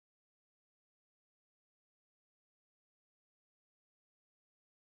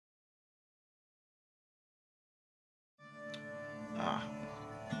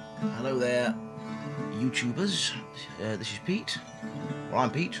Hello there, YouTubers. This is Pete. Well, I'm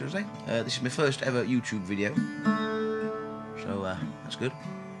Pete, should I say. This is my first ever YouTube video, so that's good,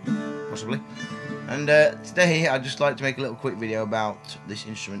 possibly. And today I'd just like to make a little quick video about this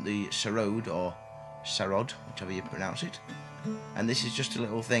instrument, the Sarod, or Sarod, whichever you pronounce it. And this is just a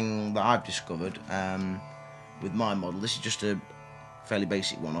little thing that I've discovered with my model. This is just a fairly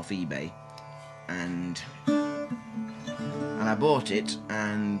basic one off eBay, and I bought it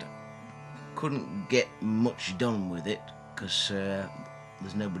and couldn't get much done with it because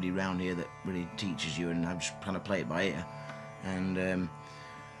there's nobody around here that really teaches you, and I just kind of play it by ear. And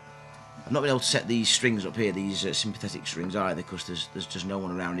I've not been able to set these strings up here, these sympathetic strings either, because there's just no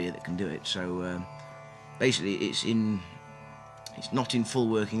one around here that can do it. So basically it's not in full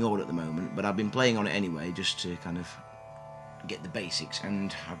working order at the moment, but I've been playing on it anyway just to kind of get the basics,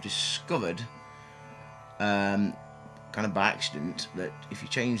 and I've discovered kind of by accident that if you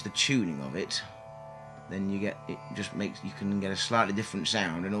change the tuning of it, then you can get a slightly different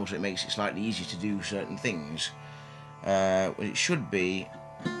sound, and also it makes it slightly easier to do certain things. It should be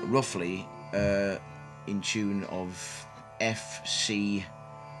roughly in tune of F, C,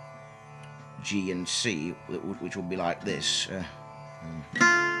 G and C, which will be like this.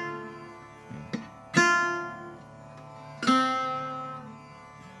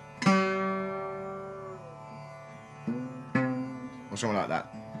 Or something like that.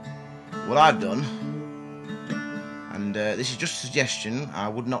 What I've done, and this is just a suggestion, I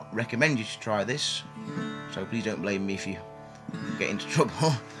would not recommend you to try this, so please don't blame me if you get into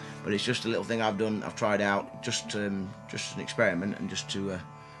trouble, but it's just a little thing I've done, I've tried out, just an experiment, and just to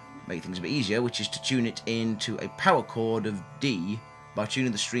make things a bit easier, which is to tune it into a power chord of D by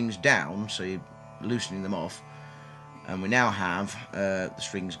tuning the strings down, so you're loosening them off, and we now have the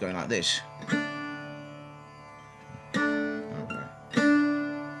strings going like this.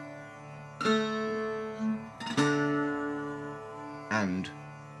 And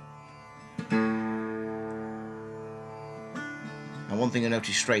one thing I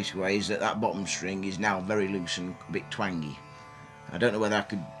noticed straight away is that bottom string is now very loose and a bit twangy. I don't know whether I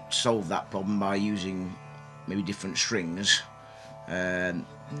could solve that problem by using maybe different strings. Of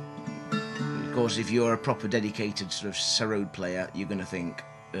course, if you're a proper dedicated sort of Sarod player, you're going to think,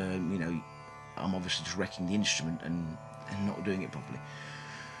 you know, I'm obviously just wrecking the instrument and not doing it properly.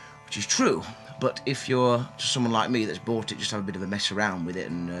 Which is true, but if you're just someone like me that's bought it, just have a bit of a mess around with it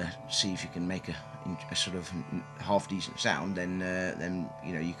and see if you can make a sort of half decent sound, then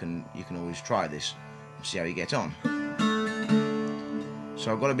you know, you can always try this and see how you get on.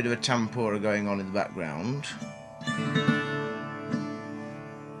 So I've got a bit of a tempura going on in the background,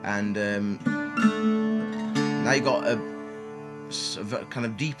 and now you've got a kind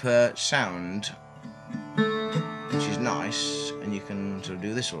of deeper sound, which is nice, and you can sort of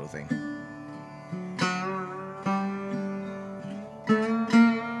do this sort of thing.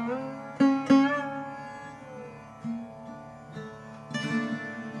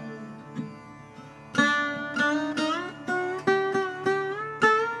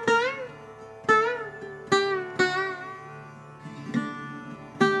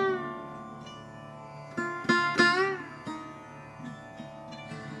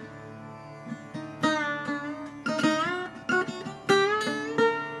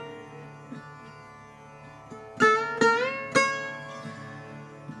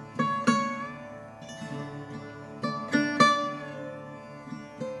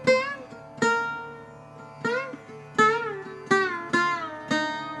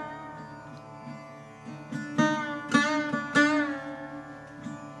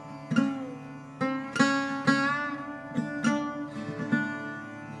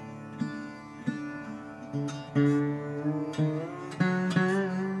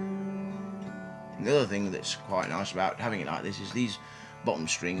 The other thing that's quite nice about having it like this is these bottom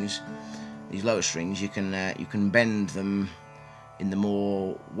strings, these lower strings, you can bend them in the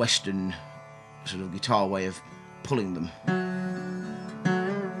more Western sort of guitar way of pulling them.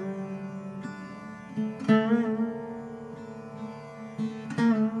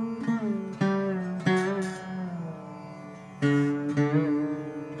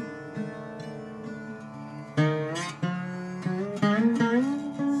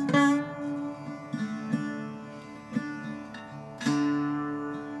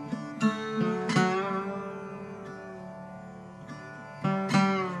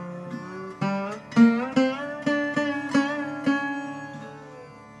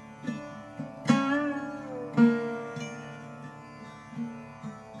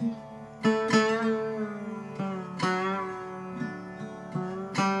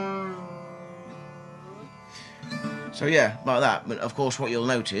 So yeah, like that. But of course what you'll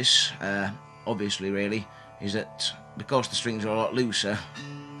notice, obviously really, is that because the strings are a lot looser,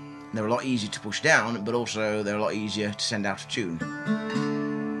 they're a lot easier to push down, but also they're a lot easier to send out of tune.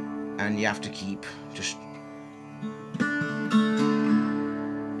 And you have to keep just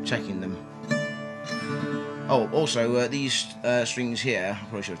checking them. Oh, also these strings here, I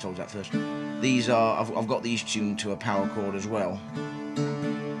probably should have told you that first. These are, I've got these tuned to a power chord as well.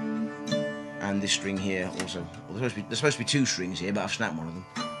 And this string here also. Well, there's supposed to be 2 strings here, but I've snapped one of them.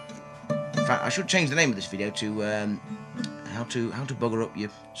 In fact, I should change the name of this video to how to bugger up your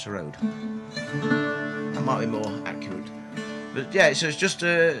Sarod. That might be more accurate. But yeah, so it's just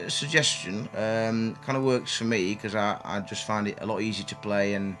a suggestion. Kind of works for me because I just find it a lot easier to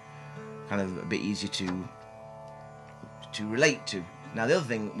play and kind of a bit easier to relate to. Now the other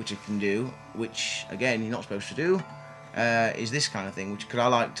thing which I can do, which again you're not supposed to do, is this kind of thing, because I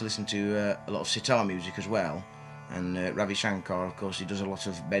like to listen to a lot of sitar music as well. And Ravi Shankar, of course, he does a lot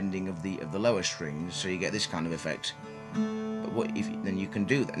of bending of the lower strings, so you get this kind of effect. But what if then you can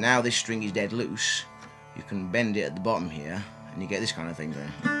do that? Now this string is dead loose, you can bend it at the bottom here, and you get this kind of thing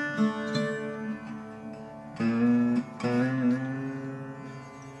there.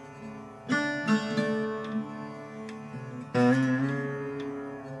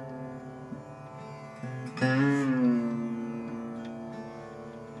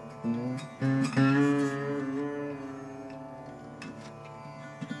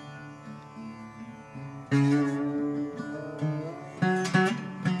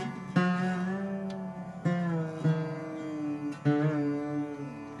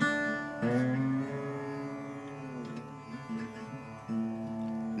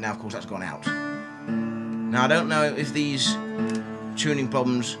 Now of course that's gone out. Now I don't know if these tuning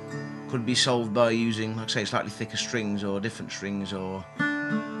problems could be solved by using, like I say, slightly thicker strings or different strings or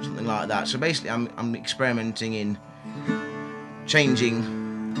something like that. So basically I'm experimenting in changing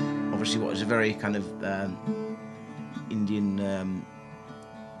obviously what is a very kind of Indian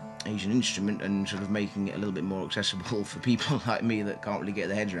Asian instrument and sort of making it a little bit more accessible for people like me that can't really get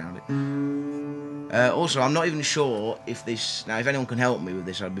their heads around it. Also, I'm not even sure if this, now if anyone can help me with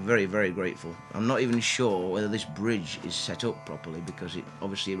this, I'd be very, very grateful. I'm not even sure whether this bridge is set up properly, because it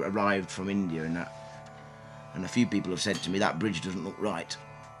obviously arrived from India and that, and a few people have said to me that bridge doesn't look right.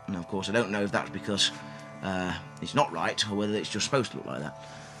 And of course I don't know if that's because it's not right or whether it's just supposed to look like that.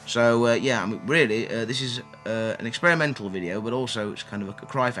 So yeah, I mean, really, this is an experimental video, but also it's kind of a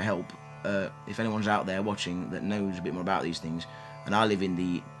cry for help. If anyone's out there watching that knows a bit more about these things, and I live in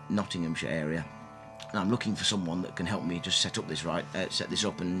the Nottinghamshire area, and I'm looking for someone that can help me just set up this right, set this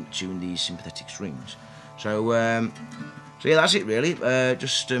up and tune these sympathetic strings. So, so yeah, that's it really.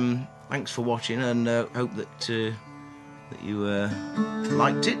 Just thanks for watching, and hope that you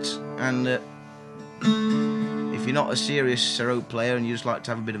liked it. And if you're not a serious Sarod player and you just like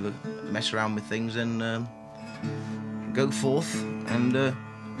to have a bit of a mess around with things, then go forth and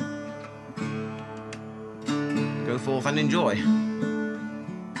enjoy.